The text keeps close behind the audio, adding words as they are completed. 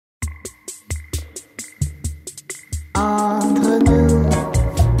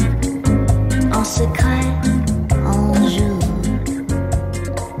สวัส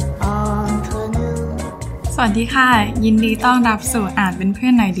ดีค่ะยินดีต้อนรับสู่อ่านเป็นเพื่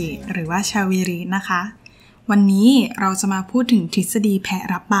อนหน่อยดีหรือว่า Shall We Read นะคะวันนี้เราจะมาพูดถึงทฤษฎีแพะ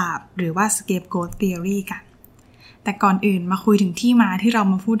รับบาปหรือว่า Scapegoat Theory กันแต่ก่อนอื่นมาคุยถึงที่มาที่เรา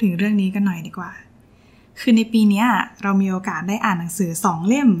มาพูดถึงเรื่องนี้กันหน่อยดีกว่าคือในปีนี้เรามีโอกาสได้อ่านหนังสือ2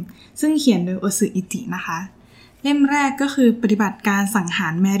เล่มซึ่งเขียนโดยโอซึอิจินะคะเล่มแรกก็คือปฏิบัติการสังหา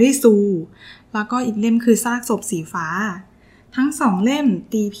รแมรี่ซูแล้วก็อีกเล่มคือซากศพสีฟ้าทั้ง2เล่ม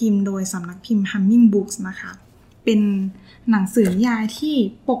ตีพิมพ์โดยสำนักพิมพ์ Humming Books นะคะเป็นหนังสือนิยายที่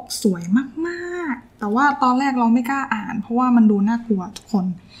ปกสวยมากๆแต่ว่าตอนแรกเราไม่กล้าอ่านเพราะว่ามันดูน่ากลัวทุกคน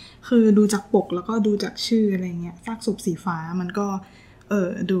คือดูจากปกแล้วก็ดูจากชื่ออะไรเงี้ยซากศพสีฟ้ามันก็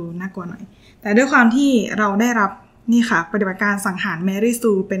ดูน่ากลัวหน่อยแต่ด้วยความที่เราได้รับนี่ค่ะปฏิบัติการสังหารแมรี่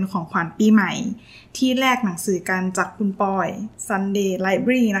ซูเป็นของขวัญปีใหม่ที่แลกหนังสือกันจากคุณปอย Sunday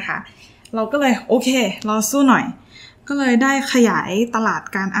Library นะคะเราก็เลยโอเคเราสู้หน่อยก็เลยได้ขยายตลาด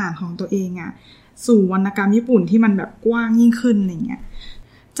การอ่านของตัวเองสู่วรรณกรรมญี่ปุ่นที่มันแบบกว้างยิ่งขึ้นอะไรเงี้ย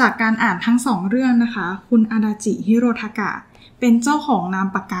จากการอ่านทั้ง2เรื่องนะคะคุณอาดาจิฮิโรทากะเป็นเจ้าของนาม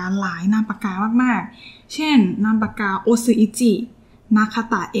ปากกาหลายนามปากกามากๆเช่นนามปากกาโอซึอิจินาคา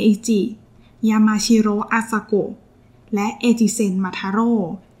ตะเออิจิยามาชิโร่อาซาโกะและเอจิเซนมาทาโร่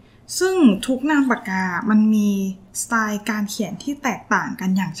ซึ่งทุกนามปากกามันมีสไตล์การเขียนที่แตกต่างกัน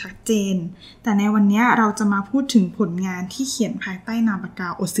อย่างชัดเจนแต่ในวันนี้เราจะมาพูดถึงผลงานที่เขียนภายใต้นามปากกา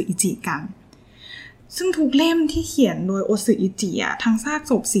โอซึอิจิกันซึ่งทุกเล่มที่เขียนโดยโอซึอิจิทั้งซาก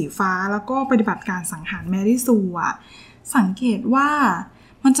ศพสีฟ้าแล้วก็ปฏิบัติการสังหารแมรี่ซูสังเกตว่า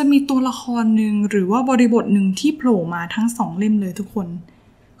มันจะมีตัวละครหนึ่งหรือว่าบริบทหนึ่งที่โผล่มาทั้ง2เล่มเลยทุกคน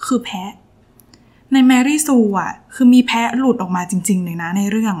คือแพะในแมรี่ซูคือมีแพะหลุดออกมาจริงๆเลยนะใน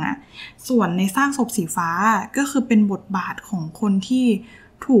เรื่องส่วนในซากศพสีฟ้าก็คือเป็นบทบาทของคนที่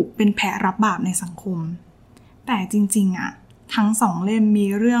ถูกเป็นแพะรับบาปในสังคมแต่จริงๆทั้ง2เล่มมี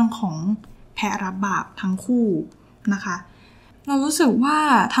เรื่องของแพะรับบาปทั้งคู่นะคะเรารู้สึกว่า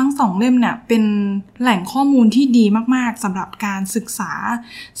ทั้ง2เล่มเนี่ยเป็นแหล่งข้อมูลที่ดีมากๆสำหรับการศึกษา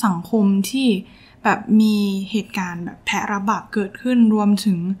สังคมที่แบบมีเหตุการณ์แบบแพะรับบาปเกิดขึ้นรวม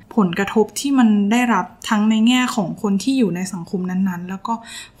ถึงผลกระทบที่มันได้รับทั้งในแง่ของคนที่อยู่ในสังคมนั้นๆแล้วก็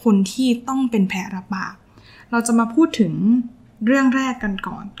คนที่ต้องเป็นแพะรับบาปเราจะมาพูดถึงเรื่องแรกกัน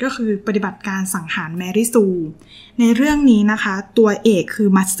ก่อนก็คือปฏิบัติการสังหารแมรี่ซูในเรื่องนี้นะคะตัวเอกคือ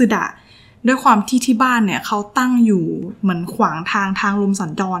มัตสึดะด้วยความที่บ้านเนี่ยเขาตั้งอยู่เหมือนขวางทางลมสั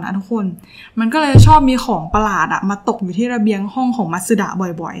ญจรทุกคนมันก็เลยชอบมีของประหลาดมาตกอยู่ที่ระเบียงห้องของมัตสึดะ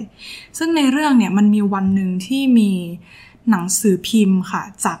บ่อยๆซึ่งในเรื่องเนี่ยมันมีวันหนึ่งที่มีหนังสือพิมพ์ค่ะ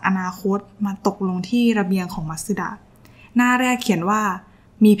จากอนาคตมาตกลงที่ระเบียงของมัตสึดะหน้าแรกเขียนว่า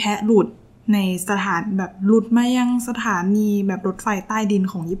มีแพะหลุดในสถานแบบหลุดมายังสถานีแบบรถไฟใต้ดิน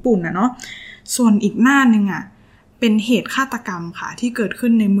ของญี่ปุ่นเนาะส่วนอีกหน้านึงเป็นเหตุฆาตกรรมค่ะที่เกิดขึ้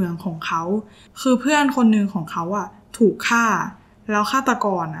นในเมืองของเขาคือเพื่อนคนหนึ่งของเขาถูกฆ่าแล้วฆาตก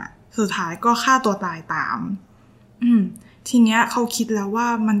รสุดท้ายก็ฆ่าตัวตายตามทีเนี้ยเขาคิดแล้วว่า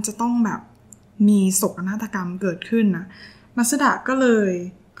มันจะต้องแบบมีโศกนาฏกรรมเกิดขึ้นนะมัสดะก็เลย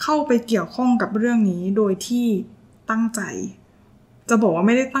เข้าไปเกี่ยวข้องกับเรื่องนี้โดยที่ตั้งใจจะบอกว่าไ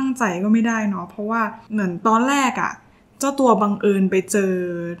ม่ได้ตั้งใจก็ไม่ได้เนาะเพราะว่าเหมือนตอนแรกเจ้าตัวบังเอิญไปเจอ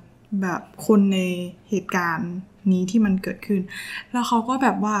แบบคนในเหตุการณ์นี้ที่มันเกิดขึ้นแล้วเขาก็แบ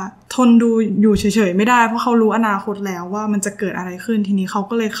บว่าทนดูอยู่เฉยๆไม่ได้เพราะเขารู้อนาคตแล้วว่ามันจะเกิดอะไรขึ้นทีนี้เขา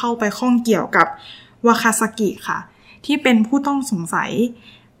ก็เลยเข้าไปข้องเกี่ยวกับวาคาซากิค่ะที่เป็นผู้ต้องสงสัย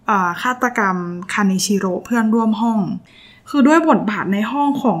ฆาตกรรมคาเนชิโร่เพื่อนร่วมห้องคือด้วยบทบาทในห้อง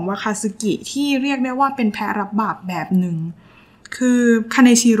ของวาคาซากิที่เรียกได้ว่าเป็นแพะรับบาปแบบหนึ่งคือคาเน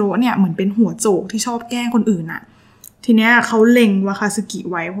ชิโร่เนี่ยเหมือนเป็นหัวโจกที่ชอบแกล้งคนอื่นทีเนี้ยเขาเล็งวาคาซากิ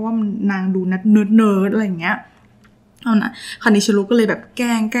ไว้เพราะว่านางดูเนิร์ดอะไรอย่างเงี้ยเอานะคานิชิโร่ก็เลยแบบแก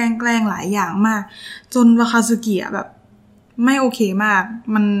ล้งหลายอย่างมากจนวาคาซึกิแบบไม่โอเคมาก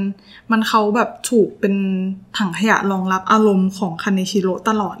มันเขาแบบถูกเป็นถังขยะรองรับอารมณ์ของคานิชิโร่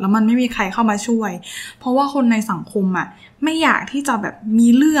ตลอดแล้วมันไม่มีใครเข้ามาช่วยเพราะว่าคนในสังคมไม่อยากที่จะแบบมี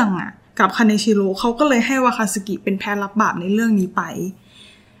เรื่องกับคานิชิโร่เขาก็เลยให้วาคาซึกิเป็นแพะรับบาปในเรื่องนี้ไป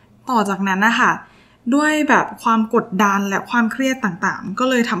ต่อจากนั้นนะคะด้วยแบบความกดดันและความเครียดต่างๆก็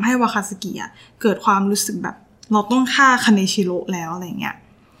เลยทำให้วาคาซึกิเกิดความรู้สึกแบบเราต้องฆ่าคาเนชิโร่แล้วอะไรเงี้ย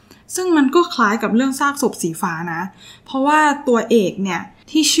ซึ่งมันก็คล้ายกับเรื่องซากศพสีฟ้านะเพราะว่าตัวเอกเนี่ย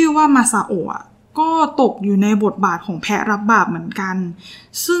ที่ชื่อว่ามาซาโอะก็ตกอยู่ในบทบาทของแพะรับบาปเหมือนกัน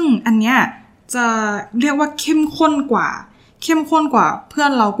ซึ่งอันเนี้ยจะเรียกว่าเข้มข้นกว่าเพื่อ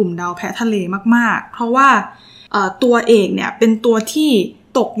นเรากลุ่มดาวแพะทะเลมากๆเพราะว่าตัวเอกเนี่ยเป็นตัวที่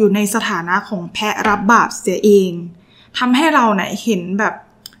ตกอยู่ในสถานะของแพะรับบาปเสียเองทำให้เราเนี่ยเห็นแบบ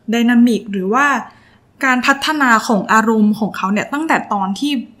ไดนามิกหรือว่าการพัฒนาของอารมณ์ของเขาเนี่ยตั้งแต่ตอน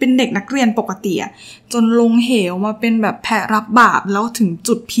ที่เป็นเด็กนักเรียนปกติจนลงเหวมาเป็นแบบแพะรับบาปแล้วถึง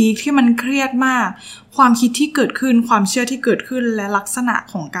จุดพีคที่มันเครียดมากความคิดที่เกิดขึ้นความเชื่อที่เกิดขึ้นและลักษณะ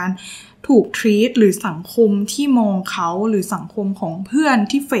ของการถูกทรีตหรือสังคมที่มองเขาหรือสังคมของเพื่อน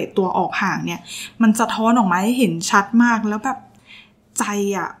ที่เฟดตัวออกห่างเนี่ยมันสะท้อนออกมาให้เห็นชัดมากแล้วแบบใจ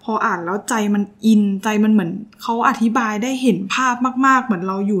พออ่านแล้วใจมันอินใจมันเหมือนเขาอธิบายได้เห็นภาพมากๆเหมือน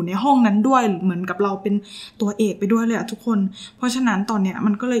เราอยู่ในห้องนั้นด้วยเหมือนกับเราเป็นตัวเอกไปด้วยเลยทุกคนเพราะฉะนั้นตอนเนี้ยเ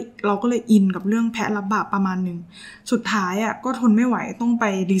ราก็เลยอินกับเรื่องแพะรับบาปประมาณนึงสุดท้ายก็ทนไม่ไหวต้องไป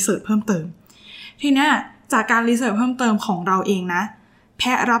รีเสิร์ชเพิ่มเติมทีเนี้ยจากการรีเสิร์ชเพิ่มเติมของเราเองนะแพ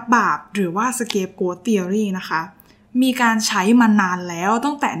ะรับบาปหรือว่า scapegoat theory นะคะมีการใช้มานานแล้ว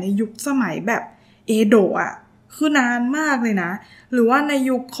ตั้งแต่ในยุคสมัยแบบเอโดะคือนานมากเลยนะหรือว่าใน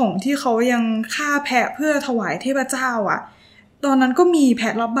ยุคของที่เขายังฆ่าแพะเพื่อถวายเทพเจ้าตอนนั้นก็มีแพ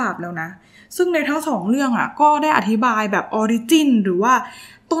ะรับบาปแล้วนะซึ่งในทั้งสองเรื่องก็ได้อธิบายแบบออริจินหรือว่า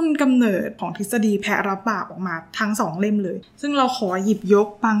ต้นกำเนิดของทฤษฎีแพะรับบาปออกมาทั้งสองเล่มเลยซึ่งเราขอหยิบยก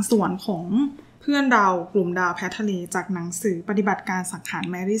บางส่วนของเพื่อนดาวกลุ่มดาวแพะทะเลจากหนังสือปฏิบัติการสังหาร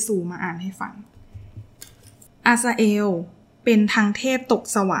แมรี่ซูมาอ่านให้ฟังอาซาเอลเป็นทางเทพตก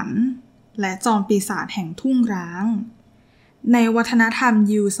สวรรค์และจอมปีศาจแห่งทุ่งร้างในวัฒนธรรม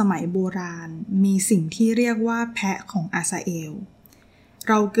ยิวสมัยโบราณมีสิ่งที่เรียกว่าแพะของอาซาเอล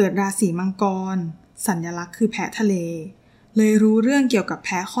เราเกิดราศีมังกรสัญลักษณ์คือแพะทะเลเลยรู้เรื่องเกี่ยวกับแพ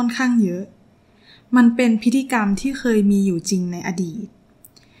ะค่อนข้างเยอะมันเป็นพิธีกรรมที่เคยมีอยู่จริงในอดีต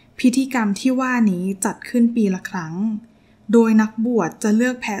พิธีกรรมที่ว่านี้จัดขึ้นปีละครั้งโดยนักบวชจะเลื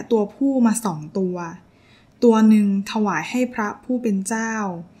อกแพะตัวผู้มา2 ตัวหนึ่งถวายให้พระผู้เป็นเจ้า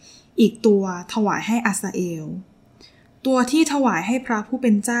อีกตัวถวายให้อาซาเอลตัวที่ถวายให้พระผู้เ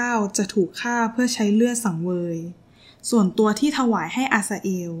ป็นเจ้าจะถูกฆ่าเพื่อใช้เลือดสังเวยส่วนตัวที่ถวายให้อาซาเอ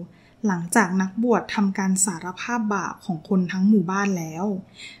ลหลังจากนักบวชทำการสารภาพบาปของคนทั้งหมู่บ้านแล้ว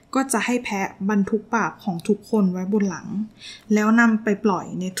ก็จะให้แพะบรรทุกบาปของทุกคนไว้บนหลังแล้วนำไปปล่อย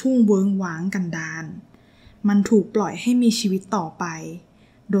ในทุ่งเวิ้งว้างกันดารมันถูกปล่อยให้มีชีวิตต่อไป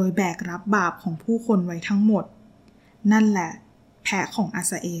โดยแบกรับบาปของผู้คนไว้ทั้งหมดนั่นแหละแพะของอา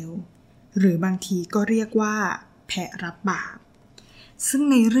ซาเอลหรือบางทีก็เรียกว่าแพะรับบาปซึ่ง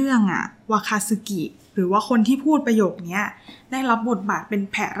ในเรื่องวาคาซึกิหรือว่าคนที่พูดประโยคนี้ได้รับบทบาทเป็น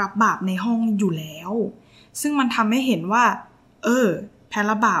แพะรับบาปในห้องอยู่แล้วซึ่งมันทำให้เห็นว่าแพะ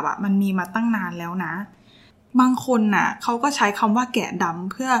รับบาปมันมีมาตั้งนานแล้วนะบางคนเขาก็ใช้คำว่าแกะด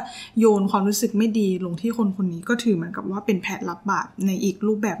ำเพื่อโยนความรู้สึกไม่ดีลงที่คนคนนี้ก็ถือเหมือนกับว่าเป็นแพะรับบาปในอีก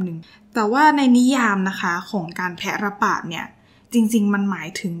รูปแบบหนึ่งแต่ว่าในนิยามนะคะของการแพะรับบาปเนี่ยจริงๆมันหมาย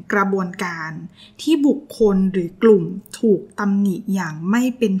ถึงกระบวนการที่บุคคลหรือกลุ่มถูกตำหนิอย่างไม่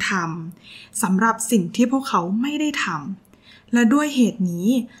เป็นธรรมสำหรับสิ่งที่พวกเขาไม่ได้ทำและด้วยเหตุนี้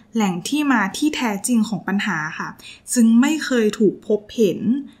แหล่งที่มาที่แท้จริงของปัญหาค่ะจึงไม่เคยถูกพบเห็น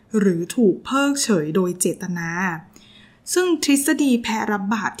หรือถูกเพิกเฉยโดยเจตนาซึ่งทฤษฎีแพะรับ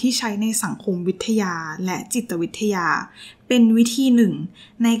บาปที่ใช้ในสังคมวิทยาและจิตวิทยาเป็นวิธีหนึ่ง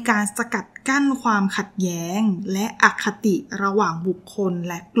ในการสกัดกั้นความขัดแย้งและอคติระหว่างบุคคล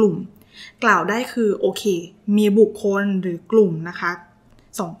และกลุ่มกล่าวได้คือโอเคมีบุคคลหรือกลุ่มนะคะ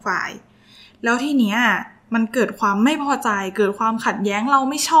2 ฝ่ายแล้วทีเนี้ยมันเกิดความไม่พอใจเกิดความขัดแย้งเรา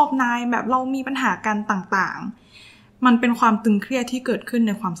ไม่ชอบนายแบบเรามีปัญหากันต่างๆมันเป็นความตึงเครียดที่เกิดขึ้นใ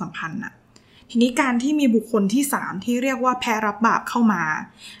นความสัมพันธ์ทีนี้การที่มีบุคคลที่3ที่เรียกว่าแพะรับบาปเข้ามา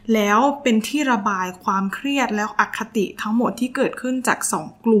แล้วเป็นที่ระบายความเครียดและอคติทั้งหมดที่เกิดขึ้นจาก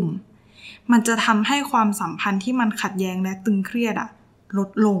2 กลุ่มมันจะทำให้ความสัมพันธ์ที่มันขัดแย้งและตึงเครียดลด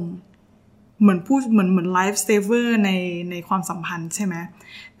ลงเหมือนไลฟ์เซเวอร์ในความสัมพันธ์ใช่ไหม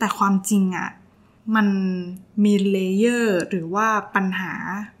แต่ความจริงมันมีเลเยอร์หรือว่าปัญหา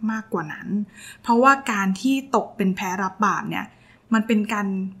มากกว่านั้นเพราะว่าการที่ตกเป็นแพะรับบาปเนี่ยมันเป็นการ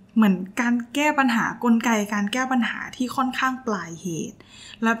เหมือนการแก้ปัญหากลไกการแก้ปัญหาที่ค่อนข้างปลายเหตุ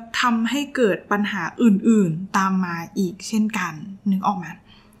และทำให้เกิดปัญหาอื่นๆตามมาอีกเช่นกันนึกออกไหม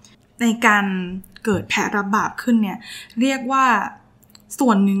ในการเกิดแพะรับบาปขึ้นเนี่ยเรียกว่าส่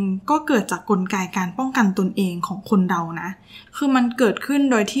วนหนึ่งก็เกิดจากกลไกการป้องกันตนเองของคนเรานะคือมันเกิดขึ้น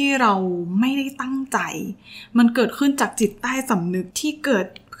โดยที่เราไม่ได้ตั้งใจมันเกิดขึ้นจากจิตใต้สำนึกที่เกิด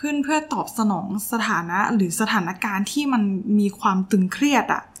ขึ้นเพื่อตอบสนองสถานะหรือสถานการณ์ที่มันมีความตึงเครียด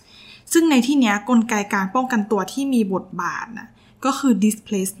ซึ่งในที่นี้กลไกการป้องกันตัวที่มีบทบาทก็คือ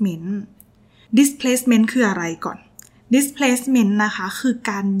displacement คืออะไรก่อน displacement นะคะคือ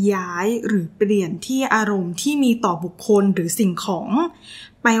การย้ายหรือเปลี่ยนที่อารมณ์ที่มีต่อบุคคลหรือสิ่งของ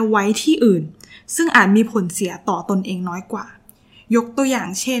ไปไว้ที่อื่นซึ่งอาจมีผลเสียต่อตนเองน้อยกว่ายกตัวอย่าง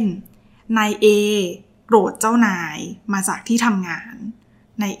เช่นนาย A โกรธเจ้านายมาจากที่ทำงาน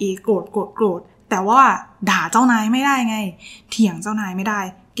นายเอโกรธแต่ว่าด่าเจ้านายไม่ได้ไงเถียงเจ้านายไม่ได้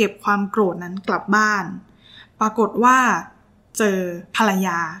เก็บความโกรธนั้นกลับบ้านปรากฏว่าเจอภรรย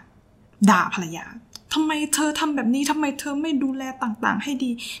าด่าภรรยาทำไมเธอทำแบบนี้ทำไมเธอไม่ดูแลต่างๆให้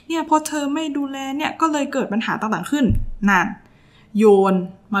ดีเนี่ยพอเธอไม่ดูแลเนี่ยก็เลยเกิดปัญหาต่างๆขึ้นนั่นโยน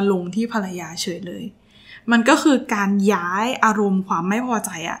มาลงที่ภรรยาเฉยเลยมันก็คือการย้ายอารมณ์ความไม่พอใ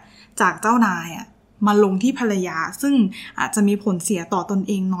จจากเจ้านายมาลงที่ภรรยาซึ่งอาจจะมีผลเสียต่อตนเ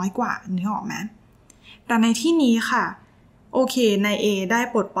องน้อยกว่านึกออกไหมแต่ในที่นี้ค่ะโอเคนายเอได้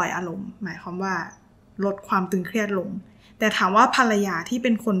ปลดปล่อยอารมณ์หมายความว่าลดความตึงเครียดลงแต่ถามว่าภรรยาที่เ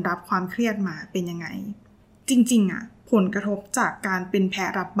ป็นคนรับความเครียดมาเป็นยังไงจริงๆผลกระทบจากการเป็นแพะ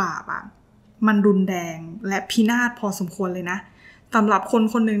รับบาปมันรุนแรงและพินาศพอสมควรเลยนะสำหรับคน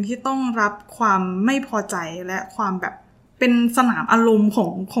คนหนึ่งที่ต้องรับความไม่พอใจและความแบบเป็นสนามอารมณ์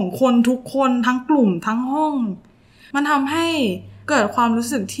ของคนทุกคนทั้งกลุ่มทั้งห้องมันทำให้เกิดความรู้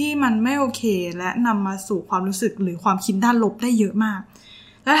สึกที่มันไม่โอเคและนำมาสู่ความรู้สึกหรือความคิดด้านลบได้เยอะมาก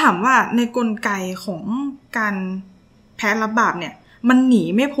และถามว่าในกลไกของการแพ้รับบาปเนี่ยมันหนี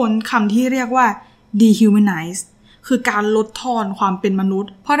ไม่พ้นคำที่เรียกว่า dehumanize คือการลดทอนความเป็นมนุษ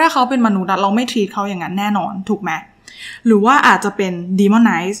ย์เพราะถ้าเขาเป็นมนุษย์เราไม่ treat เขาอย่างนั้นแน่นอนถูกไหมหรือว่าอาจจะเป็น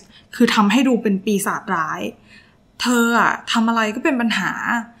demonize คือทำให้ดูเป็นปีศาจร้ายเธอทำอะไรก็เป็นปัญหา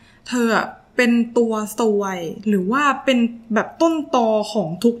เธอเป็นตัวซวยหรือว่าเป็นแบบต้นตอของ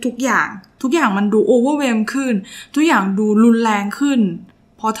ทุกอย่างทุกอย่างมันดู overwhelm ขึ้นทุกอย่างดูรุนแรงขึ้น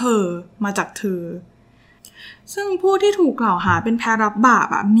เพราะเธอมาจากเธอซึ่งผู้ที่ถูกกล่าวหาเป็นแพ้รับบาป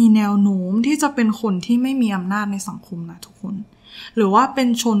มีแนวโน้มที่จะเป็นคนที่ไม่มีอำนาจในสังคมนะทุกคนหรือว่าเป็น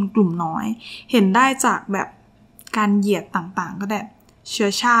ชนกลุ่มน้อยเห็นได้จากแบบการเหยียดต่างๆก็ได้เชื้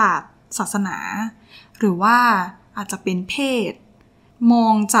อชาติศาสนาหรือว่าอาจจะเป็นเพศมอ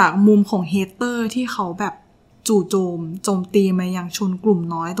งจากมุมของเฮเตอร์ที่เขาแบบจู่โจมตีมายังชนกลุ่ม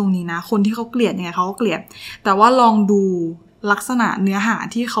น้อยตรงนี้นะคนที่เขาเกลียดยังไงเขาก็เกลียดแต่ว่าลองดูลักษณะเนื้อหา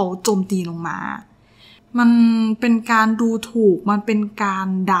ที่เขาโจมตีลงมามันเป็นการดูถูกมันเป็นการ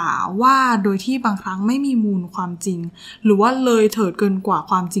ด่าว่าโดยที่บางครั้งไม่มีมูลความจริงหรือว่าเลยเถิดเกินกว่า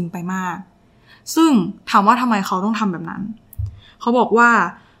ความจริงไปมากซึ่งถามว่าทำไมเขาต้องทำแบบนั้นเขาบอกว่า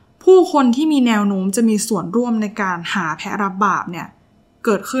ผู้คนที่มีแนวโน้มจะมีส่วนร่วมในการหาแพ้รับบาปเนี่ยเ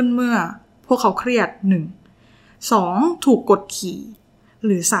กิดขึ้นเมื่อพวกเขาเครียด 1 2 ถูกกดขี่ห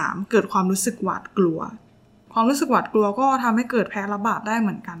รือ 3 เกิดความรู้สึกหวาดกลัวความรู้สึกหวาดกลัวก็ทำให้เกิดแพ้รับบาปได้เห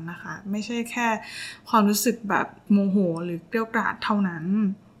มือนกันนะคะไม่ใช่แค่ความรู้สึกแบบโมโหหรือเกรี้ยวกราดเท่านั้น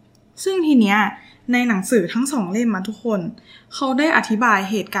ซึ่งทีเนี้ยในหนังสือทั้ง2เล่มทุกคนเขาได้อธิบาย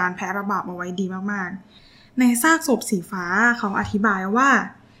เหตุการณ์แพ้รับบาปเอาไว้ดีมากๆในซากศพสีฟ้าเขาอธิบายว่า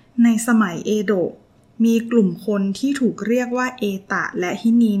ในสมัยเอโดะมีกลุ่มคนที่ถูกเรียกว่าเอตะและ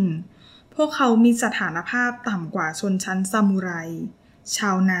ฮินินพวกเขามีสถานภาพต่ำกว่าชนชั้นซามูไรชา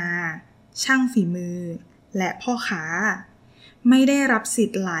วนาช่างฝีมือและพ่อค้าไม่ได้รับสิท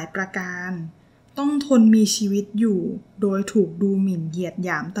ธิ์หลายประการต้องทนมีชีวิตอยู่โดยถูกดูหมิ่นเหยียดหย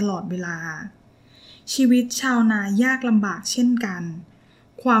ามตลอดเวลาชีวิตชาวนายากลำบากเช่นกัน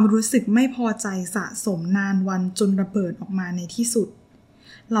ความรู้สึกไม่พอใจสะสมนานวันจนระเบิดออกมาในที่สุด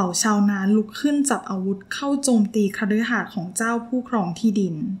เหล่าชาวนาลุกขึ้นจับอาวุธเข้าโจมตีคฤหาสน์ของเจ้าผู้ครองที่ดิ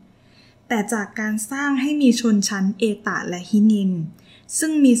นแต่จากการสร้างให้มีชนชั้นเอตะและฮินินซึ่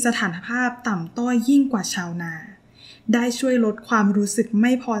งมีสถานภาพต่ำต้อยยิ่งกว่าชาวนาได้ช่วยลดความรู้สึกไ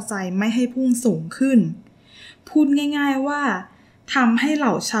ม่พอใจไม่ให้พุ่งสูงขึ้นพูดง่ายๆว่าทำให้เห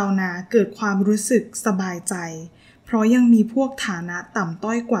ล่าชาวนาเกิดความรู้สึกสบายใจเพราะยังมีพวกฐานะต่ำ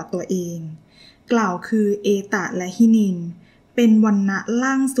ต้อยกว่าตัวเองกล่าวคือเอตะและฮินินเป็นวรรณะ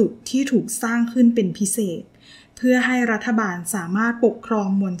ล่างสุดที่ถูกสร้างขึ้นเป็นพิเศษเพื่อให้รัฐบาลสามารถปกครอง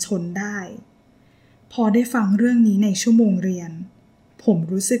มวลชนได้พอได้ฟังเรื่องนี้ในชั่วโมงเรียนผม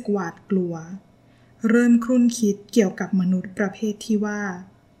รู้สึกหวาดกลัวเริ่มครุ่นคิดเกี่ยวกับมนุษย์ประเภทที่ว่า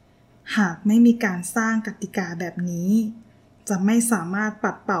หากไม่มีการสร้างกติกาแบบนี้จะไม่สามารถ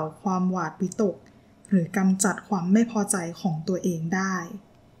ปัดเป่าความหวาดวิตกหรือกำจัดความไม่พอใจของตัวเองได้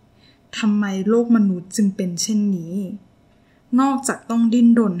ทำไมโลกมนุษย์จึงเป็นเช่นนี้นอกจากต้องดิ้น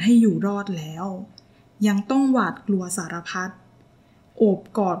รนให้อยู่รอดแล้วยังต้องหวาดกลัวสารพัดโอบ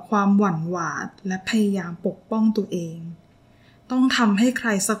กอดความหวั่นหวาดและพยายามปกป้องตัวเองต้องทำให้ใคร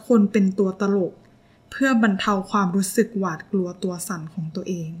สักคนเป็นตัวตลกเพื่อบรรเทาความรู้สึกหวาดกลัวตัวสั่นของตัว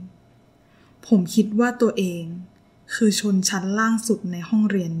เองผมคิดว่าตัวเองคือชนชั้นล่างสุดในห้อง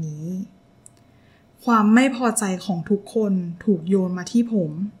เรียนนี้ความไม่พอใจของทุกคนถูกโยนมาที่ผ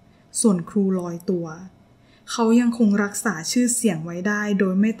มส่วนครูลอยตัวเขายังคงรักษาชื่อเสียงไว้ได้โด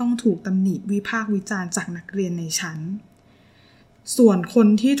ยไม่ต้องถูกตำหนิวิพากษ์วิจารณ์จากนักเรียนในชั้นส่วนคน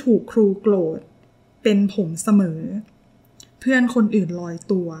ที่ถูกครูโกรธเป็นผมเสมอ เพื่อนคนอื่นลอย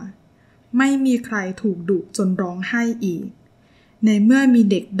ตัวไม่มีใครถูกดุจนร้องไห้อีกในเมื่อมี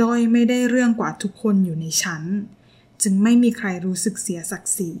เด็กด้อยไม่ได้เรื่องกว่าทุกคนอยู่ในชั้นจึงไม่มีใครรู้สึกเสียศัก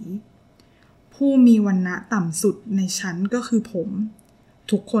ดิ์ศรีผู้มีวรรณะต่ำสุดในชั้นก็คือผม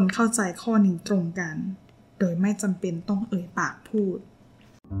ทุกคนเข้าใจข้อนี้ตรงกันโดยไม่จำเป็นต้องเอ่ยปากพูด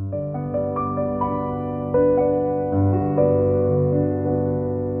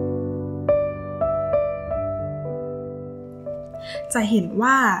จะเห็น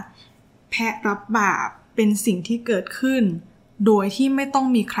ว่าแพะรับบาปเป็นสิ่งที่เกิดขึ้นโดยที่ไม่ต้อง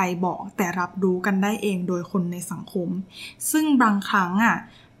มีใครบอกแต่รับรู้กันได้เองโดยคนในสังคมซึ่งบางครั้ง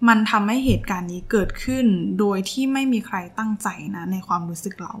มันทำให้เหตุการณ์นี้เกิดขึ้นโดยที่ไม่มีใครตั้งใจนะในความรู้สึ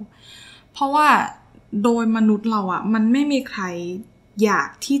กเราเพราะว่าโดยมนุษย์เรามันไม่มีใครอยาก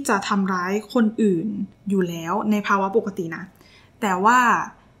ที่จะทำร้ายคนอื่นอยู่แล้วในภาวะปกตินะแต่ว่า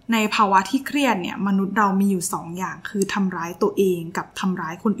ในภาวะที่เครียดเนี่ยมนุษย์เรามีอยู่2 อย่างคือทำร้ายตัวเองกับทำร้า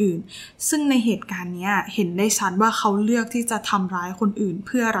ยคนอื่นซึ่งในเหตุการณ์นี้เห็นได้ชัดว่าเขาเลือกที่จะทำร้ายคนอื่นเ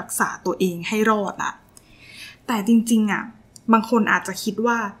พื่อรักษาตัวเองให้รอดแต่จริงๆบางคนอาจจะคิด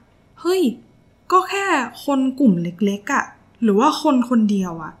ว่าเฮ้ยก็แค่คนกลุ่มเล็กๆหรือว่าคนคนเดีย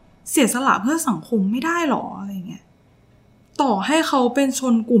วเสียสละเพื่อสังคมไม่ได้หรออะไรเงี้ยต่อให้เขาเป็นช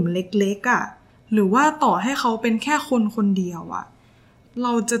นกลุ่มเล็กๆหรือว่าต่อให้เขาเป็นแค่คนคนเดียวเร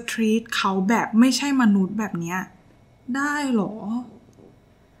าจะ treat เขาแบบไม่ใช่มนุษย์แบบนี้ได้หรอ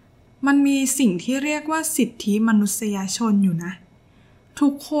มันมีสิ่งที่เรียกว่าสิทธิมนุษยชนอยู่นะทุ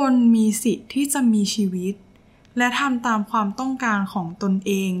กคนมีสิทธิ์ที่จะมีชีวิตและทำตามความต้องการของตนเ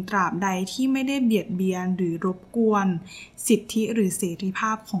องตราบใดที่ไม่ได้เบียดเบียนหรือรบกวนสิทธิหรือเสรีภ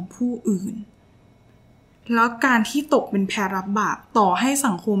าพของผู้อื่นแล้วการที่ตกเป็นแพะรับบาปต่อให้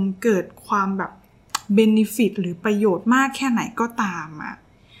สังคมเกิดความแบบbenefit หรือประโยชน์มากแค่ไหนก็ตาม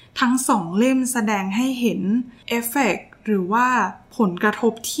ทั้ง2 เล่มแสดงให้เห็นเอฟเฟกต์หรือว่าผลกระท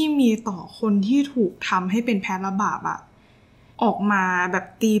บที่มีต่อคนที่ถูกทำให้เป็นแพะรับบาปออกมาแบบ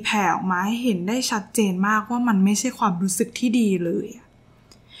ตีแผ่ออกมาให้เห็นได้ชัดเจนมากว่ามันไม่ใช่ความรู้สึกที่ดีเลย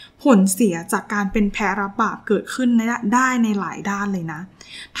ผลเสียจากการเป็นแพะรับบาปเกิดขึ้นได้ในหลายด้านเลยนะ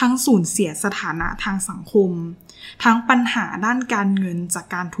ทั้งสูญเสียสถานะทางสังคมทั้งปัญหาด้านการเงินจาก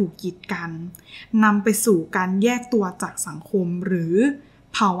การถูกกีดกันนำไปสู่การแยกตัวจากสังคมหรือ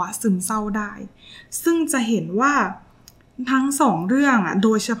ภาวะซึมเศร้าได้ซึ่งจะเห็นว่าทั้ง2 เรื่องโด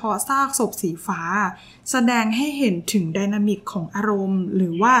ยเฉพาะซากศพสีฟ้าแสดงให้เห็นถึงไดนามิกของอารมณ์หรื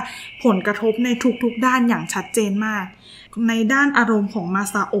อว่าผลกระทบในทุกๆด้านอย่างชัดเจนมากในด้านอารมณ์ของมา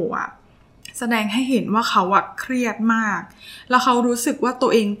ซาโอะแสดงให้เห็นว่าเขาเครียดมากแล้วเขารู้สึกว่าตั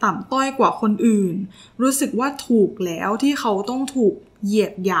วเองต่ำต้อยกว่าคนอื่นรู้สึกว่าถูกแล้วที่เขาต้องถูกเหยีย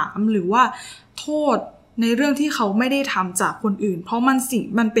ดหยามหรือว่าโทษในเรื่องที่เขาไม่ได้ทำจากคนอื่นเพราะ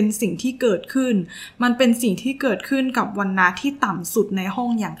มันเป็นสิ่งที่เกิดขึ้นมันเป็นสิ่งที่เกิดขึ้นกับวรรณะที่ต่ำสุดในห้อง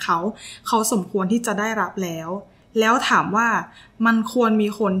อย่างเขาสมควรที่จะได้รับแล้วถามว่ามันควรมี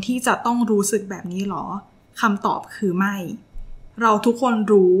คนที่จะต้องรู้สึกแบบนี้หรอคำตอบคือไม่เราทุกคน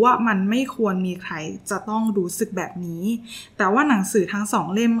รู้ว่ามันไม่ควรมีใครจะต้องรู้สึกแบบนี้แต่ว่าหนังสือทั้ง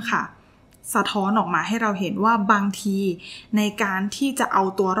2 เล่มค่ะสะท้อนออกมาให้เราเห็นว่าบางทีในการที่จะเอา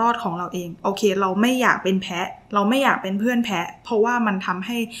ตัวรอดของเราเองโอเคเราไม่อยากเป็นแพะเราไม่อยากเป็นเพื่อนแพะเพราะว่ามันทำใ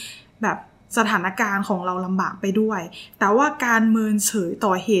ห้แบบสถานการณ์ของเราลำบากไปด้วยแต่ว่าการเมินเฉยต่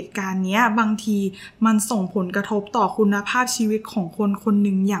อเหตุการณ์นี้บางทีมันส่งผลกระทบต่อคุณภาพชีวิตของคนคนห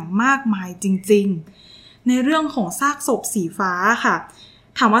นึ่งอย่างมากมายจริงๆในเรื่องของซากศพสีฟ้าค่ะ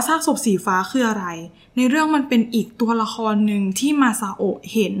ถามว่าซากศพสีฟ้าคืออะไรในเรื่องมันเป็นอีกตัวละครหนึ่งที่มาซาโอะ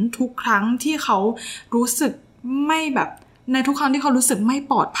เห็นทุกครั้งที่เขารู้สึกไม่แบบในทุกครั้งที่เขารู้สึกไม่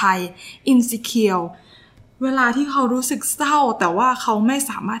ปลอดภัย insecure เวลาที่เขารู้สึกเศร้าแต่ว่าเขาไม่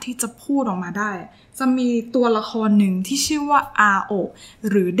สามารถที่จะพูดออกมาได้จะมีตัวละครหนึ่งที่ชื่อว่าอาโอะ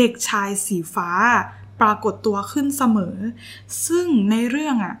หรือเด็กชายสีฟ้าปรากฏตัวขึ้นเสมอซึ่งในเรื่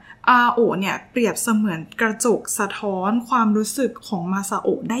องอาโอะเนี่ยเปรียบเสมือนกระจกสะท้อนความรู้สึกของมาซาโอ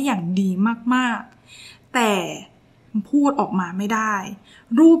ะได้อย่างดีมากๆแต่พูดออกมาไม่ได้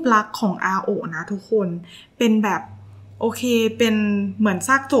รูปลักษณ์ของอาโอะนะทุกคนเป็นแบบโอเคเป็นเหมือนซ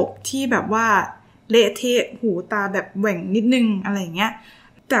ากศพที่แบบว่าเละเทะหูตาแบบแหว่งนิดนึงอะไรเงี้ย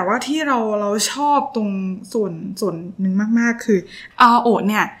แต่ว่าที่เราชอบตรงส่วนหนึ่งมากๆคืออาโอะ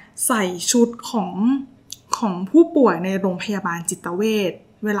เนี่ยใส่ชุดของผู้ป่วยในโรงพยาบาลจิตเวช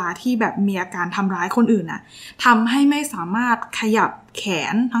เวลาที่แบบมีอาการทำร้ายคนอื่นทำให้ไม่สามารถขยับแข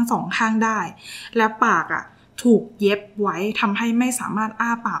นทั้ง2 ข้างได้และปากถูกเย็บไว้ทำให้ไม่สามารถอ้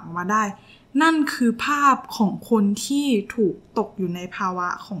าปากออกมาได้นั่นคือภาพของคนที่ถูกตกอยู่ในภาวะ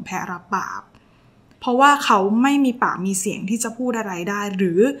ของแพะรับบาป เพราะว่าเขาไม่มีปากมีเสียงที่จะพูดอะไรได้ห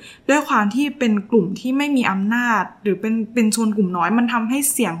รือด้วยความที่เป็นกลุ่มที่ไม่มีอำนาจหรือเป็นชนกลุ่มน้อยมันทำให้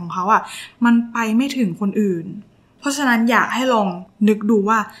เสียงของเขามันไปไม่ถึงคนอื่นเพราะฉะนั้นอยากให้ลองนึกดู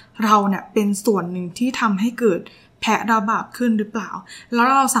ว่าเราเนี่ยเป็นส่วนหนึ่งที่ทำให้เกิดแพะระบาดขึ้นหรือเปล่าแล้ว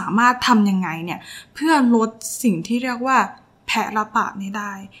เราสามารถทำยังไงเนี่ยเพื่อลดสิ่งที่เรียกว่าแพะระบาดนี้ไ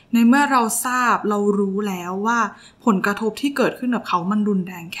ด้ในเมื่อเราทราบเรารู้แล้วว่าผลกระทบที่เกิดขึ้นกับเขามันรุน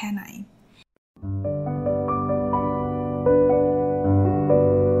แรงแค่ไหน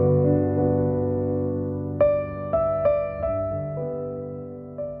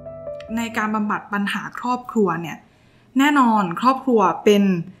ในการบำบัดปัญหาครอบครัวเนี่ยแน่นอนครอบครัวเป็น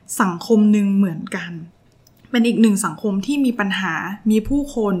สังคมหนึ่งเหมือนกันเป็นอีกหนึ่งสังคมที่มีปัญหามีผู้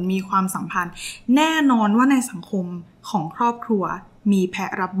คนมีความสัมพันธ์แน่นอนว่าในสังคมของครอบครัวมีแพ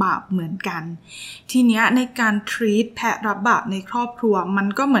ะรับบาปเหมือนกันทีเนี้ยในการ treat แพะรับบาปในครอบครัวมัน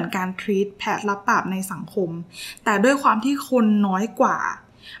ก็เหมือนการ treat แพะรับบาปในสังคมแต่ด้วยความที่คนน้อยกว่า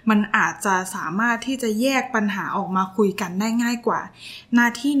มันอาจจะสามารถที่จะแยกปัญหาออกมาคุยกันได้ง่ายกว่าหน้า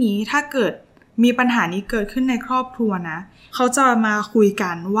ที่นี้ถ้าเกิดมีปัญหานี้เกิดขึ้นในครอบครัวนะเขาจะมาคุย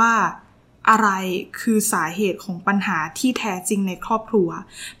กันว่าอะไรคือสาเหตุของปัญหาที่แท้จริงในครอบครัว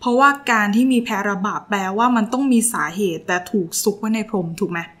เพราะว่าการที่มีแพะระบาดแปลว่ามันต้องมีสาเหตุแต่ถูกซุกไว้ในพรมถู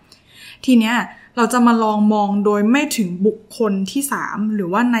กไหมทีเนี้ยเราจะมาลองมองโดยไม่ถึงบุคคลที่3หรือ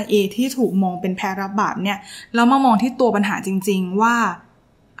ว่านาย A ที่ถูกมองเป็นแพะระบาดเนี่ยแล้วมามองที่ตัวปัญหาจริงๆว่า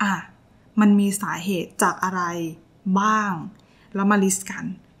มันมีสาเหตุจากอะไรบ้างแล้วมาลิสต์กัน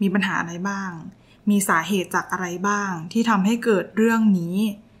มีปัญหาอะไรบ้างมีสาเหตุจากอะไรบ้างที่ทำให้เกิดเรื่องนี้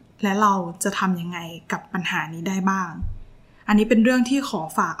และเราจะทำยังไงกับปัญหานี้ได้บ้างอันนี้เป็นเรื่องที่ขอ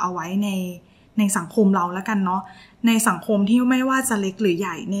ฝากเอาไว้ในสังคมเราแล้วกันเนาะในสังคมที่ไม่ว่าจะเล็กหรือให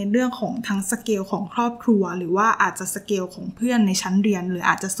ญ่ในเรื่องของทั้งสเกลของครอบครัวหรือว่าอาจจะสเกลของเพื่อนในชั้นเรียนหรือ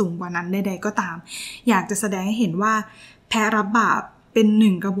อาจจะสูงกว่านั้นใดๆก็ตามอยากจะแสดงให้เห็นว่าแพะรับบาปเป็นห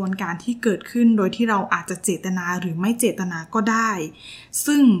นึ่งกระบวนการที่เกิดขึ้นโดยที่เราอาจจะเจตนาหรือไม่เจตนาก็ได้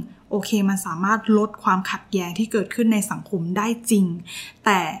ซึ่งโอเคมันสามารถลดความขัดแย้งที่เกิดขึ้นในสังคมได้จริงแ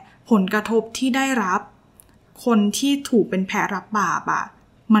ต่ผลกระทบที่ได้รับคนที่ถูกเป็นแพะรับบาป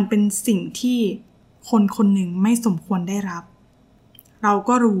มันเป็นสิ่งที่คนคนหนึ่งไม่สมควรได้รับเรา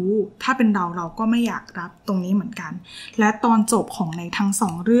ก็รู้ถ้าเป็นเราก็ไม่อยากรับตรงนี้เหมือนกันและตอนจบของในทั้ง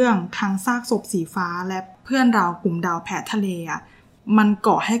2เรื่องทั้งซากศพสีฟ้าและเพื่อนเรากลุ่มดาวแพะทะเลมัน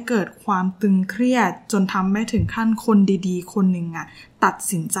ก่อให้เกิดความตึงเครียดจนทำให้ถึงขั้นคนดีๆคนหนึ่งตัด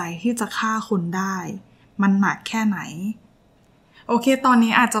สินใจที่จะฆ่าคนได้มันหนักแค่ไหนโอเคตอน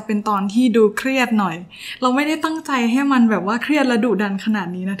นี้อาจจะเป็นตอนที่ดูเครียดหน่อยเราไม่ได้ตั้งใจให้มันแบบว่าเครียดและดุดันขนาด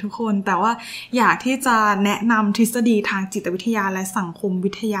นี้นะทุกคนแต่ว่าอยากที่จะแนะนำทฤษฎีทางจิตวิทยาและสังคม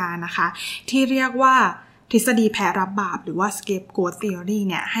วิทยานะคะที่เรียกว่าทฤษฎีแพะรับบาปหรือว่า scapegoat theory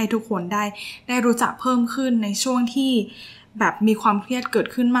เนี่ยให้ทุกคนได้รู้จักเพิ่มขึ้นในช่วงที่แบบมีความเครียดเกิด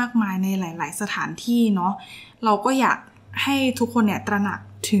ขึ้นมากมายในหลายๆสถานที่เนาะเราก็อยากให้ทุกคนเนี่ยตระหนัก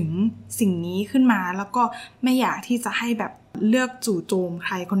ถึงสิ่งนี้ขึ้นมาแล้วก็ไม่อยากที่จะให้แบบเลือกจู่โจมใค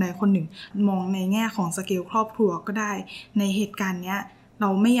รคนใดคนหนึ่งมองในแง่ของสเกลครอบครัวก็ได้ในเหตุการณ์เนี้ยเรา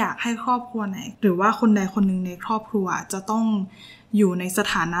ไม่อยากให้ครอบครัวไหนหรือว่าคนใดคนหนึ่งในครอบครัวจะต้องอยู่ในส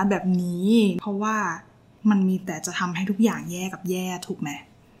ถานะแบบนี้เพราะว่ามันมีแต่จะทำให้ทุกอย่างแย่กับแย่ถูกไหม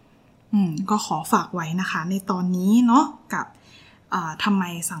ก็ขอฝากไว้นะคะในตอนนี้เนาะกับทำไม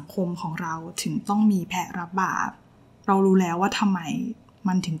สังคมของเราถึงต้องมีแพะรับบาปเรารู้แล้วว่าทำไม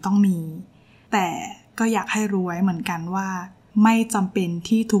มันถึงต้องมีแต่ก็อยากให้รู้ไว้เหมือนกันว่าไม่จำเป็น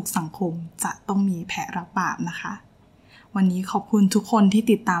ที่ทุกสังคมจะต้องมีแพะรับบาปนะคะวันนี้ขอบคุณทุกคนที่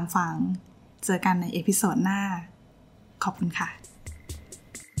ติดตามฟังเจอกันในเอพิโซดหน้าขอบคุณค่ะ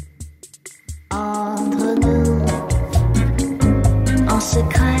Entre nous, en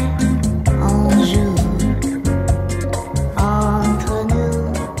secret, on joue. Entre nous,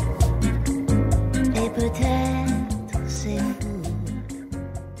 et peut-être c'est fou.